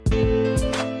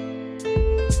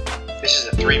This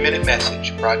is a 3-minute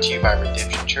message brought to you by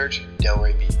Redemption Church,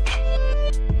 Delray Beach.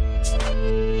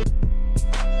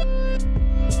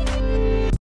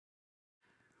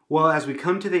 Well, as we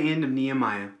come to the end of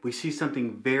Nehemiah, we see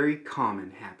something very common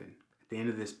happen at the end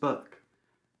of this book.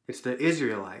 It's the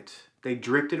Israelites. They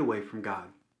drifted away from God.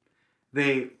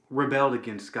 They rebelled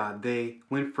against God. They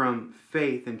went from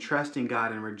faith and trusting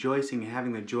God and rejoicing and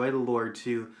having the joy of the Lord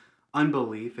to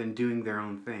unbelief and doing their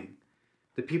own thing.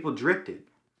 The people drifted.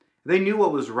 They knew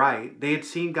what was right. They had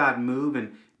seen God move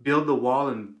and build the wall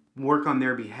and work on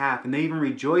their behalf, and they even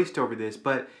rejoiced over this,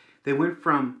 but they went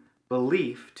from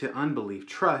belief to unbelief,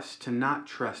 trust to not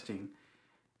trusting,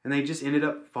 and they just ended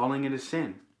up falling into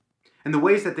sin. And the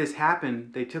ways that this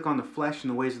happened, they took on the flesh and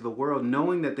the ways of the world,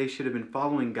 knowing that they should have been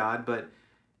following God, but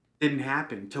it didn't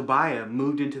happen. Tobiah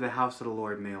moved into the house of the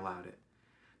Lord and they allowed it.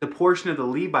 The portion of the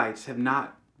Levites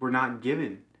were not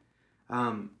given.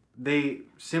 They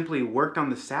simply worked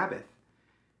on the Sabbath.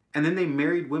 And then they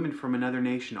married women from another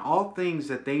nation. All things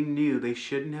that they knew they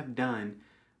shouldn't have done,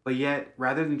 but yet,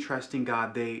 rather than trusting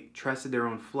God, they trusted their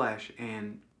own flesh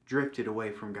and drifted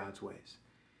away from God's ways.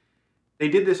 They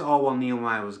did this all while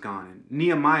Nehemiah was gone. And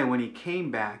Nehemiah, when he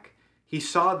came back, he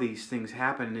saw these things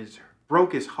happen and it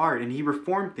broke his heart, and he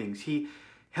reformed things. He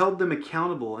held them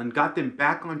accountable and got them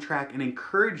back on track and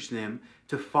encouraged them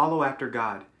to follow after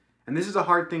God. And this is a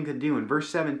hard thing to do. In verse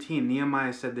 17,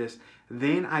 Nehemiah said this,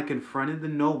 "Then I confronted the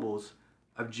nobles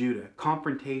of Judah."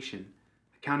 Confrontation,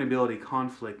 accountability,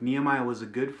 conflict. Nehemiah was a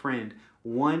good friend,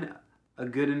 a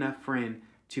good enough friend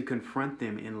to confront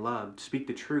them in love, speak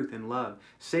the truth in love,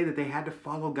 say that they had to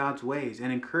follow God's ways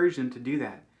and encourage them to do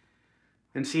that.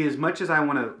 And see, as much as I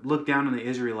want to look down on the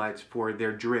Israelites for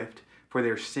their drift, for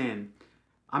their sin,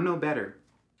 I'm no better.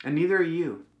 And neither are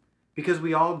you, because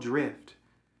we all drift.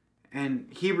 And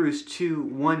Hebrews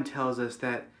 2:1 tells us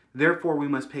that, "Therefore we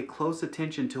must pay close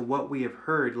attention to what we have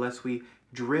heard, lest we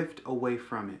drift away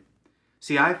from it."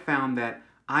 See, I found that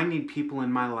I need people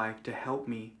in my life to help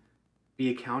me be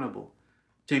accountable,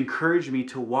 to encourage me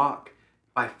to walk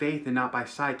by faith and not by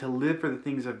sight, to live for the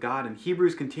things of God. And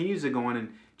Hebrews continues to go on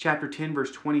in chapter 10,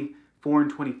 verse 24 and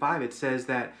 25. It says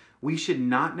that we should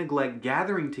not neglect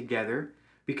gathering together,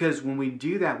 because when we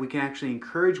do that, we can actually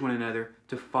encourage one another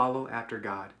to follow after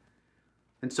God.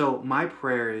 And so my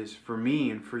prayer is for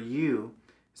me and for you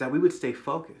is that we would stay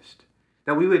focused,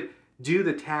 that we would do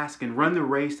the task and run the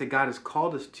race that God has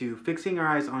called us to, fixing our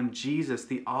eyes on Jesus,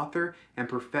 the author and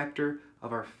perfecter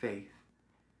of our faith.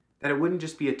 That it wouldn't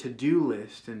just be a to-do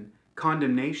list and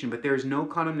condemnation, but there is no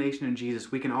condemnation in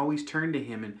Jesus. We can always turn to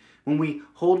Him. And when we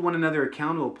hold one another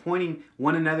accountable, pointing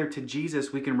one another to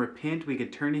Jesus, we can repent, we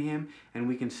can turn to Him, and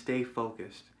we can stay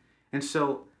focused. And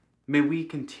so may we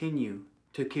continue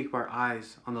to keep our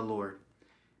eyes on the Lord.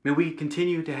 May we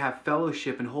continue to have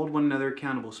fellowship and hold one another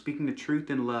accountable, speaking the truth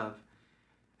in love.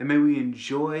 And may we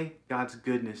enjoy God's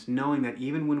goodness, knowing that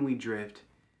even when we drift,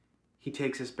 He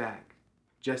takes us back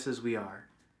just as we are.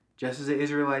 Just as the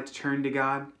Israelites turned to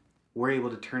God, we're able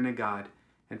to turn to God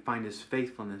and find His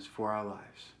faithfulness for our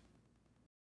lives.